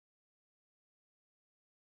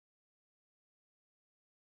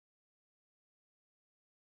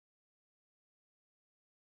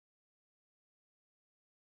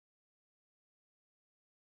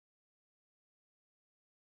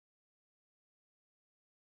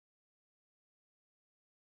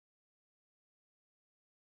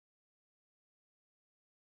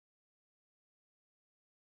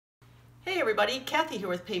Hey everybody, Kathy here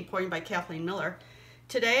with Paint Pouring by Kathleen Miller.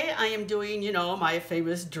 Today I am doing, my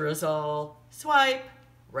famous drizzle, swipe,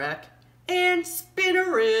 wreck, and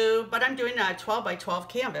spinaroo, but I'm doing a 12 by 12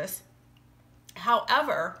 canvas.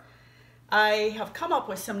 However, I have come up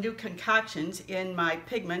with some new concoctions in my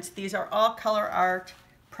pigments. These are all ColourArte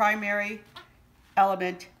primary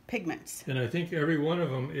element pigments. And I think every one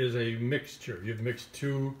of them is a mixture. You've mixed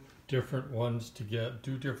two different ones together,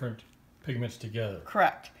 two different pigments together.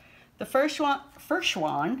 Correct. The first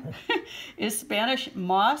one is Spanish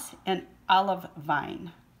moss and olive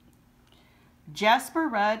vine, Jasper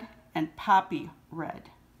red and poppy red,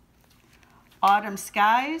 autumn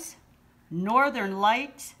skies, northern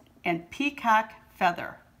lights, and peacock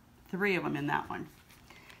feather. 3 of them in that one.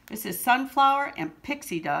 This is sunflower and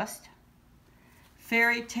pixie dust,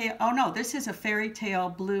 fairy tale. Oh no, this is a fairy tale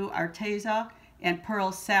blue Arteza and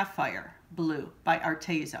pearl sapphire blue by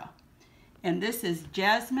Arteza. And this is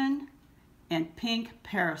Jasmine and pink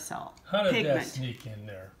Parasol. How did Pigment. that sneak in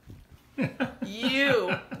there?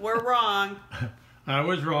 You were wrong. I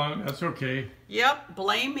was wrong. That's okay. Yep,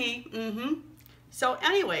 blame me. So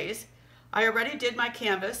anyways, I already did my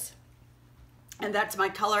canvas, and that's my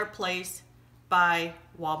Color Place by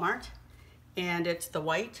Walmart. And it's the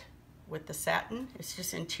white with the satin. It's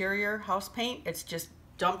just interior house paint. It's just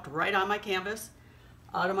dumped right on my canvas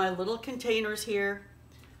out of my little containers here.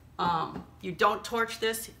 You don't torch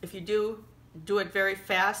this. If you do it very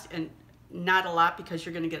fast and not a lot because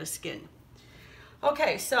you're going to get a skin.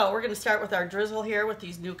 Okay, so we're going to start with our drizzle here with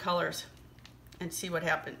these new colors and see what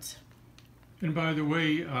happens. And by the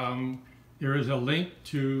way, there is a link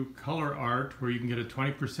to ColourArte where you can get a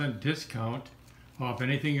 20% discount off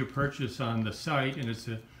anything you purchase on the site, and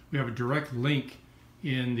we have a direct link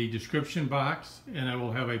in the description box, and I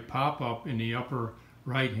will have a pop-up in the upper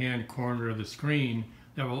right-hand corner of the screen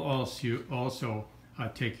that will also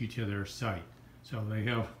take you to their site. So they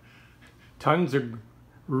have tons of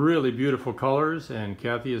really beautiful colors, and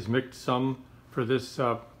Kathy has mixed some for this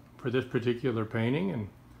particular painting, and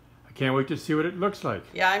I can't wait to see what it looks like.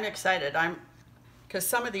 Yeah, I'm excited. Because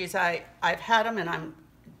some of these I've had them and I'm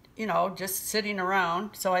just sitting around.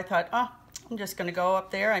 So I thought, I'm just going to go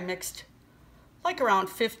up there. I mixed like around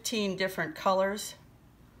 15 different colors.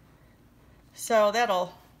 So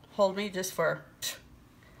that'll hold me just for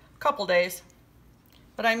a couple days.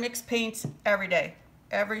 But I mix paints every day.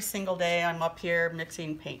 Every single day I'm up here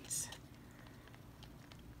mixing paints.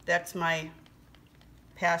 That's my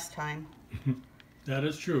pastime. That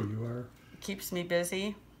is true. You are. Keeps me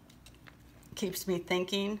busy. Keeps me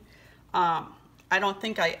thinking. I don't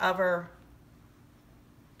think I ever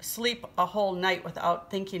sleep a whole night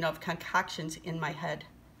without thinking of concoctions in my head.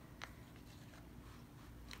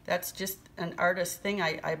 That's just an artist thing.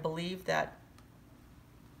 I believe that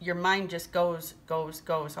your mind just goes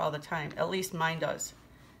all the time. At least mine does.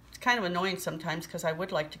 It's kind of annoying sometimes because I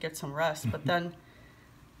would like to get some rest, but then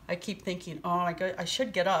I keep thinking, I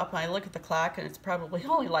should get up. And I look at the clock and it's probably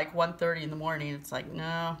only like 1:30 in the morning. It's like,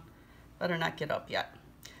 no, better not get up yet.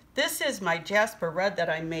 This is my Jaspar red that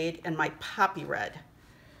I made and my poppy red.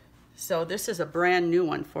 So this is a brand new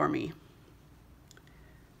one for me.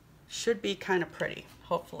 Should be kind of pretty,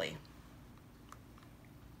 hopefully.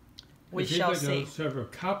 We shall see. It's sort of a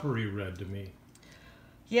coppery red to me.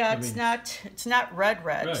 Yeah, it's not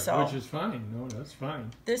red, so which is fine. No, that's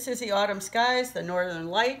fine. This is the autumn skies, the northern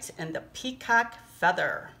lights, and the peacock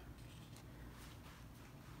feather.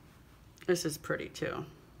 This is pretty too.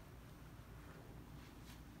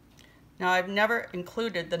 Now I've never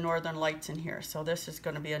included the northern lights in here, so this is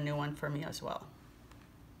going to be a new one for me as well.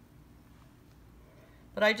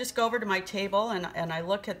 But I just go over to my table and I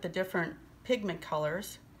look at the different pigment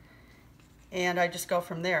colors. And I just go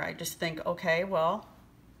from there. I just think, okay, well,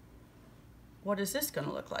 what is this going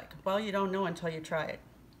to look like? Well, you don't know until you try it.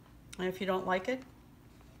 And if you don't like it,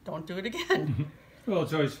 don't do it again. Well,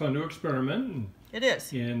 it's always fun to experiment. It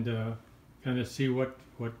is. And kind of see what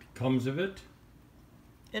comes of it.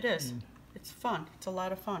 It is. It's fun. It's a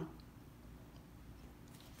lot of fun.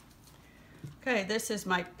 Okay, this is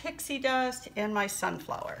my pixie dust and my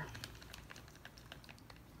sunflower.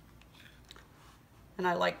 And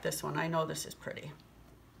I like this one. I know this is pretty.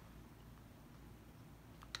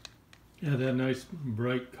 Yeah, that nice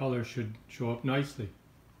bright color should show up nicely.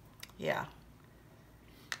 Yeah.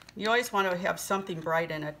 You always want to have something bright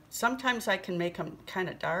in it. Sometimes I can make them kind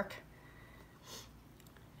of dark.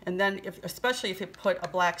 And then, especially if you put a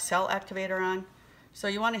black cell activator on. So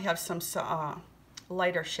you want to have some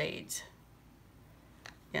lighter shades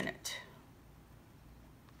in it.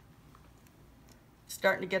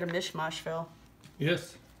 Starting to get a mishmash, Phil.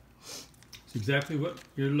 Yes, it's exactly what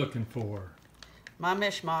you're looking for. My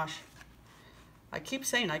mishmash. I keep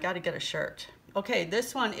saying I got to get a shirt. Okay,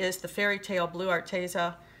 this one is the Fairy Tale Blue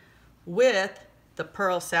Arteza with the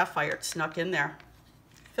Pearl Sapphire. It snuck in there.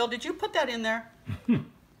 Phil, did you put that in there?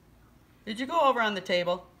 Did you go over on the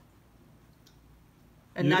table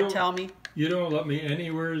and not tell me? You don't let me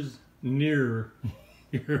anywhere near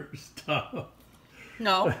your stuff.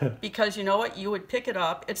 No, because you know what? You would pick it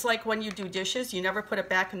up. It's like when you do dishes, you never put it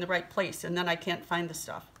back in the right place, and then I can't find the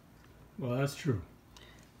stuff. Well, that's true.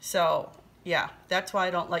 So, yeah, that's why I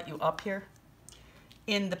don't let you up here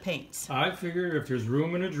in the paints. I figure if there's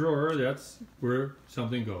room in a drawer, that's where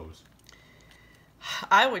something goes.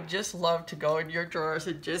 I would just love to go in your drawers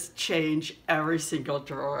and just change every single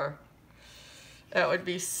drawer. That would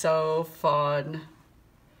be so fun.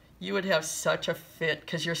 You would have such a fit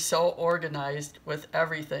because you're so organized with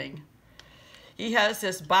everything. He has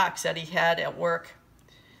this box that he had at work,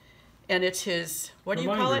 and it's his, what do you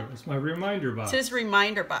call it? It's my reminder box. It's his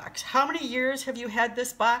reminder box. How many years have you had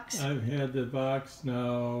this box? I've had the box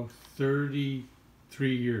now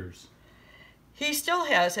 33 years. He still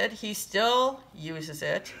has it. He still uses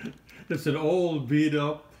it. It's an old beat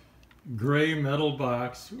up gray metal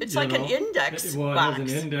box. It's like an index box. It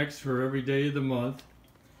has an index for every day of the month.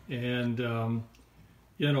 And,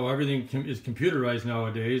 you know, everything is computerized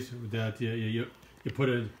nowadays. That you put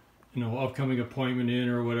a, you know, upcoming appointment in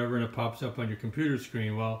or whatever, and it pops up on your computer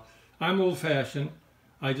screen. Well, I'm old-fashioned.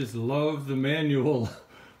 I just love the manual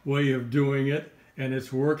way of doing it, and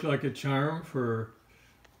it's worked like a charm for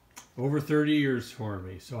over 30 years for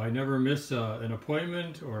me. So I never miss an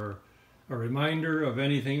appointment or a reminder of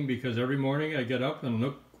anything, because every morning I get up and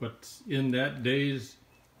look what's in that day's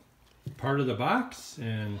part of the box,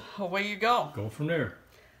 and away you go. Go from there.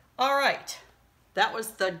 All right, that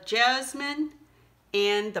was the Jasmine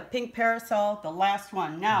and the pink parasol, the last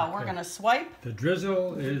one. Now we're gonna swipe. The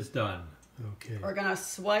drizzle is done. Okay. We're gonna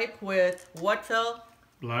swipe with what, Phil?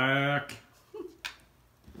 Black.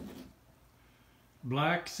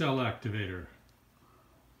 Black cell activator.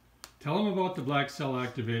 Tell them about the black cell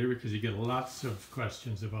activator, because you get lots of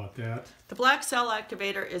questions about that. The black cell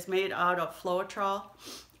activator is made out of Floetrol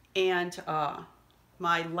and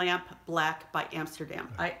my lamp black by Amsterdam.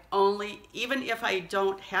 I only, even if I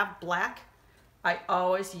don't have black, I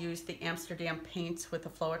always use the Amsterdam paints with the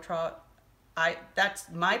Floetrol. That's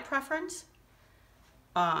my preference.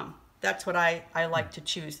 That's what I like to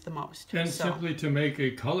choose the most. And simply to make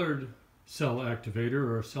a colored cell activator,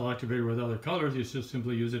 or a cell activator with other colors, you just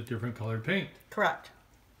simply use a different colored paint. Correct.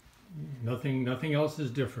 Nothing else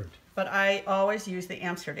is different. But I always use the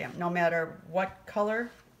Amsterdam. No matter what color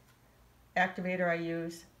activator I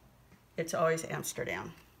use, it's always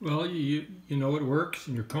Amsterdam. Well, you know it works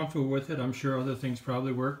and you're comfortable with it. I'm sure other things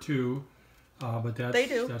probably work too, but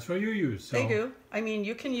that's what you use. So. They do. I mean,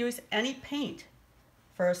 you can use any paint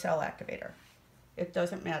for a cell activator. It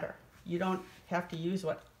doesn't matter. You don't have to use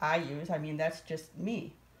what I use. I mean, that's just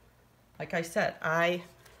me. Like I said, I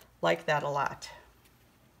like that a lot.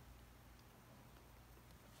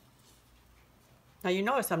 Now you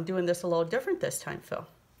notice I'm doing this a little different this time, Phil.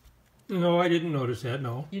 No, I didn't notice that,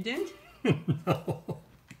 no. You didn't? No.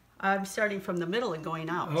 I'm starting from the middle and going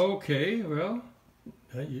out. Okay, well,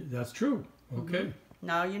 that's true. Okay. Mm-hmm.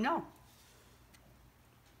 Now you know.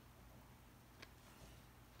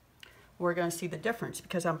 We're going to see the difference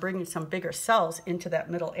because I'm bringing some bigger cells into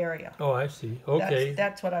that middle area. Oh, I see. Okay.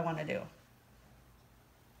 That's what I want to do.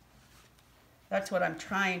 That's what I'm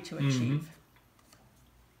trying to achieve. Mm-hmm.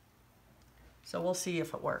 So we'll see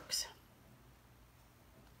if it works.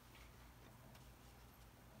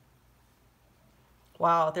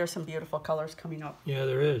 Wow, there's some beautiful colors coming up. Yeah,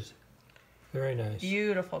 there is. Very nice.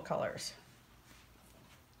 Beautiful colors.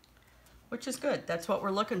 Which is good. That's what we're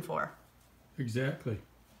looking for. Exactly.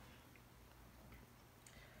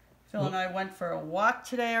 Phil and I went for a walk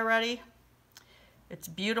today already. It's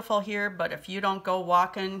beautiful here, but if you don't go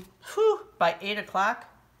walking by 8 o'clock,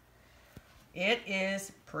 it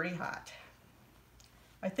is pretty hot.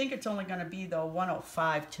 I think it's only going to be, though,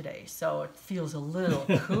 105 today, so it feels a little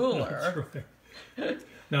cooler. That's right.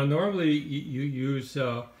 Now, normally you use,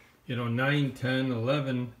 9, 10,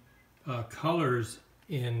 11 colors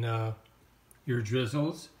in your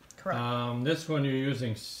drizzles. Correct. This one you're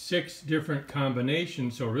using 6 different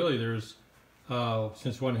combinations, so really there's,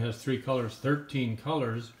 since one has 3 colors, 13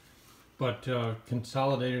 colors, but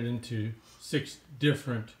consolidated into 6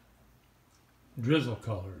 different drizzle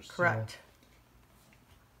colors. Correct. So,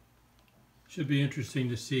 should be interesting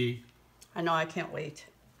to see. I know, I can't wait.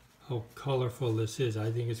 How colorful this is.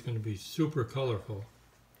 I think it's going to be super colorful.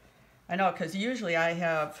 I know, because usually I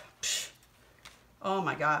have, oh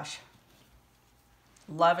my gosh,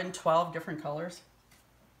 11, 12 different colors.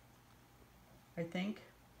 I think.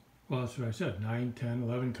 Well, that's what I said, 9, 10,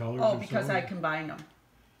 11 colors. Oh, or because so. I combined them.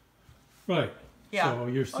 Right. Yeah. So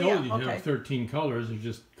you're still, yeah, you okay. have 13 colors, they're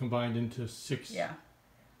just combined into 6. Yeah.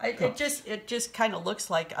 It just kind of looks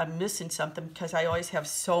like I'm missing something because I always have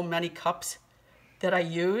so many cups that I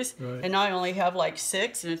use. Right. And now I only have like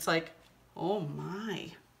 6, and it's like, oh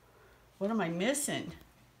my, what am I missing?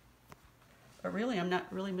 But really, I'm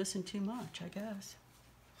not really missing too much, I guess.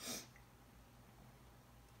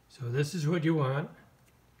 So this is what you want.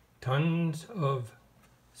 Tons of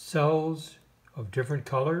cells of different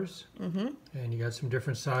colors. Mm-hmm. And you got some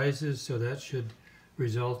different sizes, so that should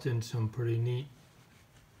result in some pretty neat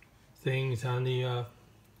things on the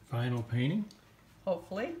Final painting.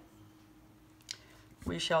 Hopefully.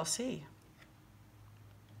 We shall see.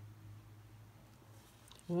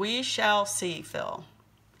 We shall see, Phil.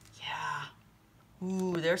 Yeah.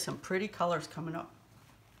 Ooh, there's some pretty colors coming up.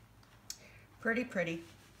 Pretty, pretty.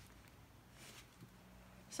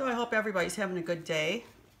 So I hope everybody's having a good day.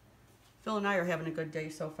 Phil and I are having a good day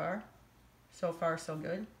so far. So far, so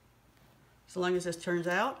good. As long as this turns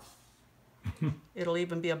out, it'll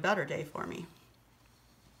even be a better day for me.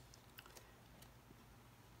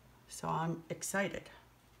 So I'm excited.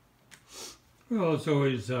 Well, it's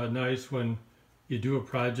always nice when you do a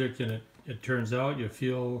project and it turns out you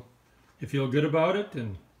feel good about it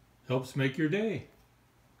and helps make your day.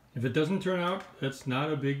 If it doesn't turn out, it's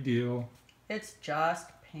not a big deal. It's just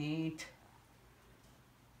paint.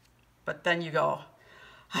 But then you go,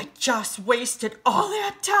 I just wasted all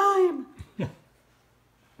that time.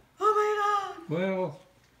 Oh my God. Well,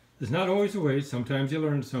 it's not always a waste. Sometimes you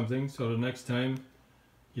learn something, so the next time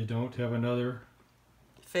you don't have another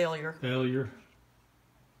Failure. failure.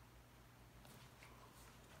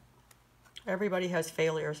 Everybody has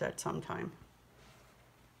failures at some time.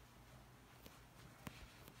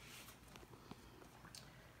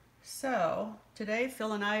 So today,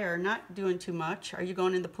 Phil and I are not doing too much. Are you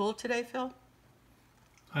going in the pool today, Phil?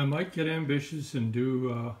 I might get ambitious and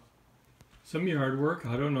do some yard work.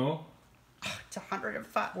 I don't know. It's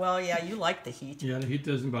 105. Well, yeah, you like the heat. Yeah, the heat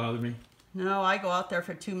doesn't bother me. No, I go out there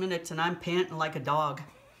for 2 minutes and I'm panting like a dog.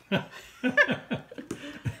 The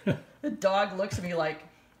dog looks at me like,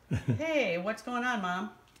 hey, what's going on, Mom?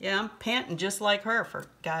 Yeah, I'm panting just like her, for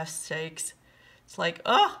gosh sakes. It's like,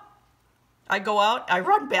 oh. I go out, I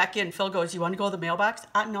run back in. Phil goes, you want to go to the mailbox?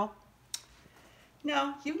 No.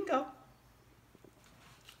 No, you can go.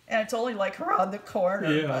 And it's only like around the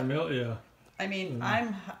corner. Yeah, but, yeah. I mean,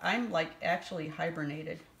 I'm like actually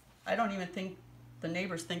hibernated. I don't even think the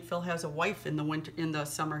neighbors think Phil has a wife in the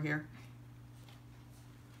summer here.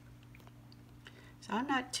 So I'm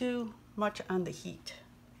not too much on the heat.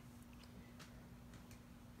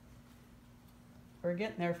 We're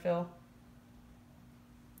getting there, Phil.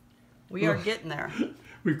 We are getting there.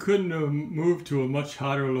 We couldn't have moved to a much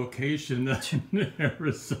hotter location than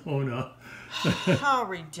Arizona. How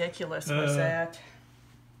ridiculous was that?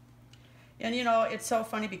 And you know, it's so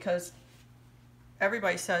funny because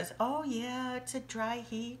everybody says, oh yeah, it's a dry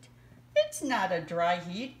heat. It's not a dry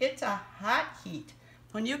heat, it's a hot heat.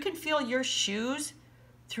 When you can feel your shoes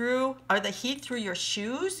the heat through your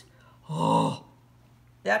shoes, oh,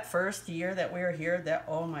 that first year that we were here,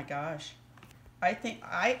 oh my gosh.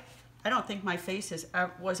 I don't think my face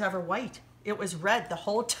was ever white. It was red the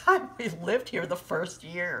whole time we lived here the first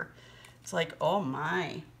year. It's like, oh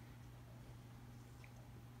my.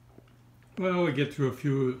 Well, we get through a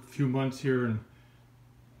few months here, and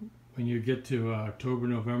when you get to October,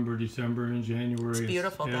 November, December, and January, it's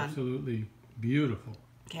beautiful it's then. Absolutely beautiful.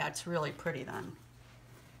 Yeah, it's really pretty then.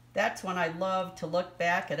 That's when I love to look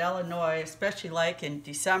back at Illinois, especially like in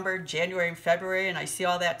December, January, and February, and I see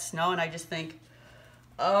all that snow, and I just think,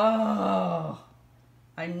 oh,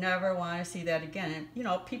 I never want to see that again. And, you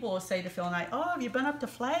know, people will say to Phil and I, oh, have you been up to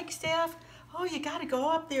Flagstaff? Oh, you got to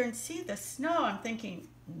go up there and see the snow. I'm thinking,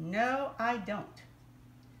 no, I don't.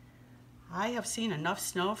 I have seen enough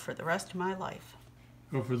snow for the rest of my life.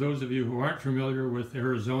 Well, for those of you who aren't familiar with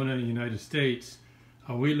Arizona and the United States,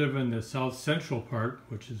 we live in the south central part,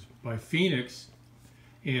 which is by Phoenix,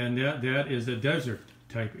 and that is a desert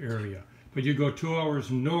type area. But you go 2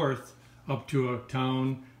 hours north up to a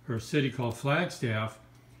town or a city called Flagstaff.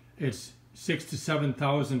 It's 6,000 to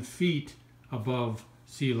 7,000 feet above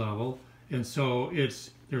sea level, and so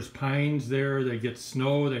there's pines there. They get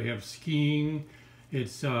snow. They have skiing. It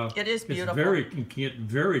is beautiful. It can get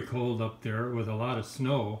very cold up there with a lot of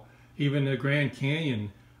snow. Even the Grand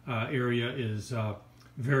Canyon area is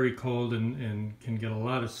very cold and can get a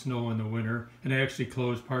lot of snow in the winter, and they actually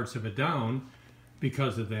close parts of it down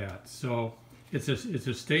because of that. So it's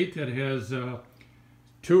a state that has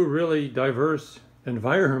two really diverse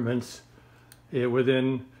environments,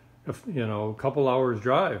 within, a couple hours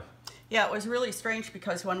drive. Yeah, it was really strange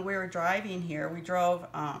because when we were driving here, we drove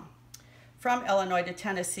from Illinois to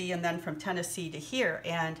Tennessee and then from Tennessee to here.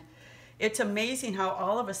 And it's amazing how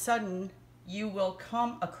all of a sudden you will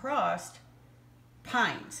come across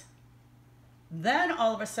pines. Then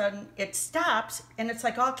all of a sudden it stops and it's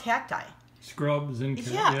like all cacti. Scrubs and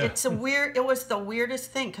yeah, it's it was the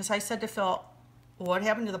weirdest thing because I said to Phil, what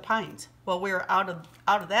happened to the pines? Well, we were out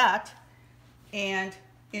of that and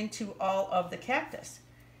into all of the cactus.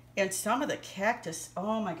 And some of the cactus,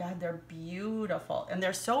 oh my God, they're beautiful and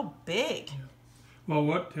they're so big. Yeah. Well,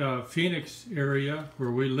 what Phoenix area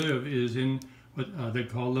where we live is in what they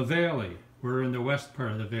call the valley. We're in the west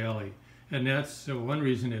part of the valley, and that's one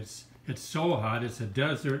reason it's so hot. It's a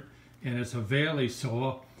desert and it's a valley,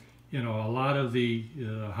 so a lot of the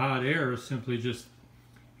hot air simply just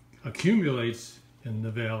accumulates in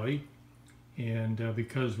the valley, and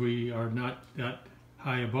because we are not that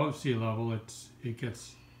high above sea level, it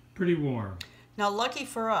gets pretty warm. Now, lucky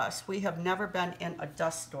for us, we have never been in a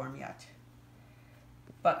dust storm yet.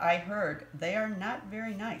 But I heard they are not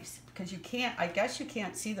very nice because I guess you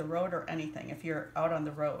can't see the road or anything if you're out on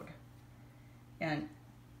the road. And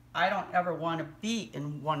I don't ever want to be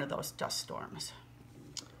in one of those dust storms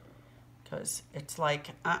because it's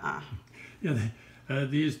like, Yeah,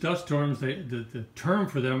 these dust storms, the term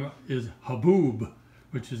for them is haboob,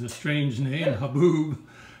 which is a strange name, haboob.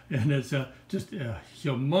 And it's just a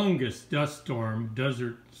humongous dust storm,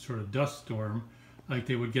 desert sort of dust storm, like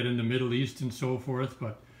they would get in the Middle East and so forth.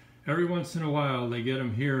 But every once in a while they get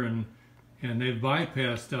them here, and they've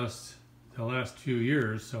bypassed us the last few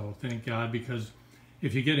years. So thank God, because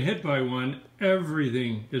if you get hit by one,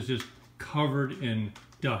 everything is just covered in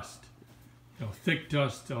dust. Thick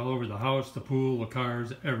dust all over the house, the pool, the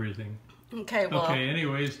cars, everything. Okay, well. Okay,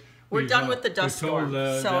 anyways. We're done with the dust storm.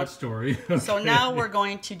 That story. Okay. So now we're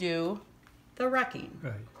going to do the wrecking.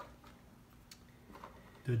 Right.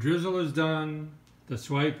 The drizzle is done. The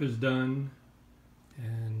swipe is done.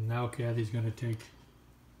 And now Kathy's going to take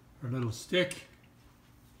her little stick.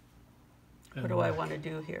 What do I want to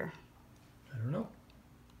do here? I don't know.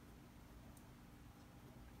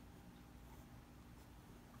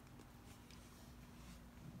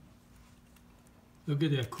 Look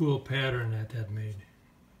at that cool pattern that made.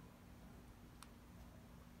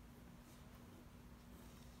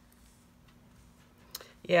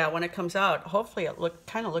 Yeah, when it comes out, hopefully it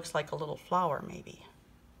kind of looks like a little flower, maybe.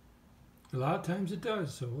 A lot of times it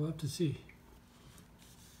does, so we'll have to see.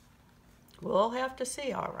 We'll have to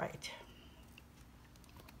see, all right.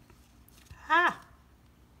 Ah!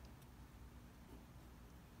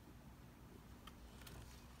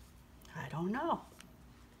 I don't know.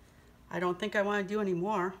 I don't think I want to do any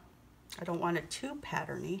more. I don't want it too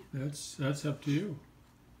patterny. That's up to you.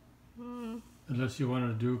 Unless you want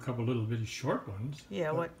to do a couple little bitty short ones.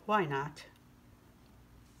 Yeah, why not?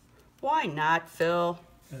 Why not, Phil?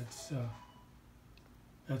 That's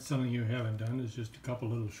something you haven't done, is just a couple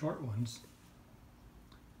little short ones.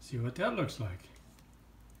 See what that looks like.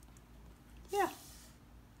 Yeah.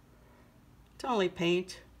 It's only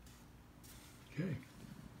paint. Okay.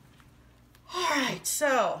 All right,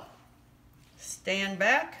 so stand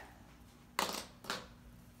back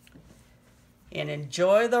and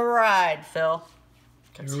enjoy the ride, Phil.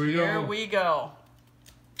 Here we go.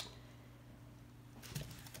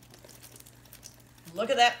 Look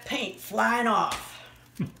at that paint flying off.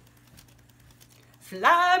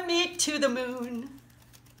 Fly me to the moon.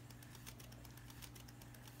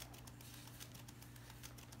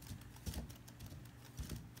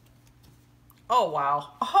 Oh,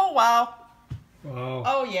 wow. Oh, wow. Wow.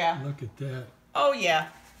 Oh, yeah. Look at that. Oh, yeah.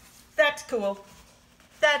 That's cool.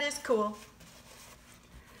 That is cool.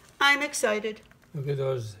 I'm excited. Look at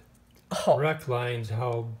those wreck lines,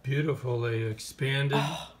 how beautiful they expanded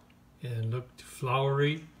and looked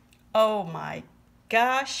flowery. Oh, my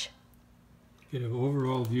gosh. Get an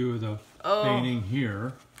overall view of the painting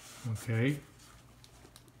here. Okay.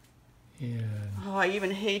 And I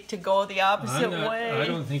even hate to go the opposite way. I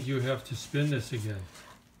don't think you have to spin this again.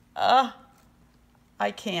 I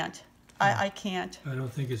can't. I can't. I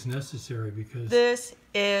don't think it's necessary because this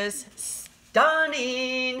is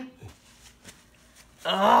stunning.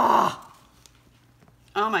 Oh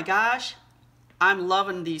my gosh. I'm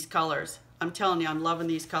loving these colors. I'm telling you, I'm loving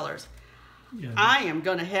these colors. Yeah. I am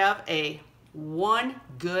going to have one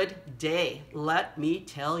good day. Let me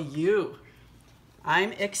tell you.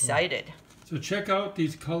 I'm excited. So check out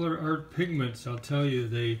these ColourArte pigments. I'll tell you,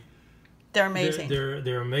 they're amazing.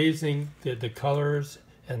 They're amazing. The colors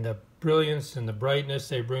and the brilliance and the brightness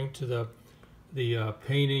they bring to the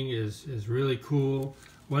painting is really cool.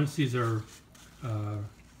 Once these are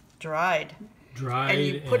dried. dried. And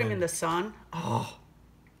you put them in the sun. Oh,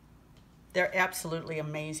 they're absolutely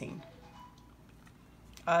amazing.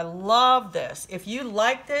 I love this. If you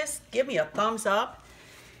like this, give me a thumbs up.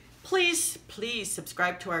 Please, please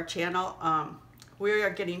subscribe to our channel. We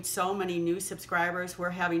are getting so many new subscribers.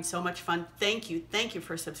 We're having so much fun. Thank you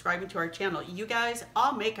for subscribing to our channel. You guys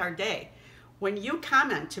all make our day. When you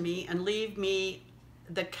comment to me and leave me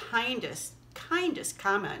the kindest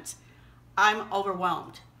comments, I'm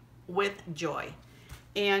overwhelmed with joy.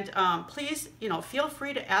 And please, feel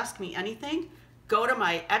free to ask me anything. Go to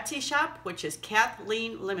my Etsy shop, which is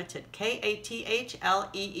Kathleen Limited, Kathleen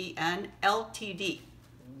Ltd,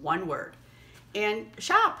 one word, and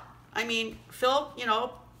shop. I mean, Phil,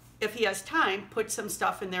 if he has time, put some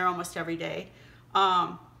stuff in there almost every day.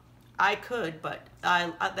 I could, but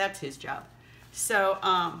that's his job. So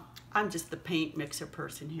I'm just the paint mixer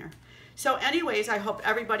person here. So anyways, I hope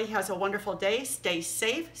everybody has a wonderful day. Stay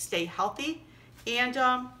safe, stay healthy, and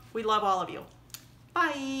we love all of you.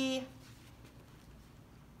 Bye.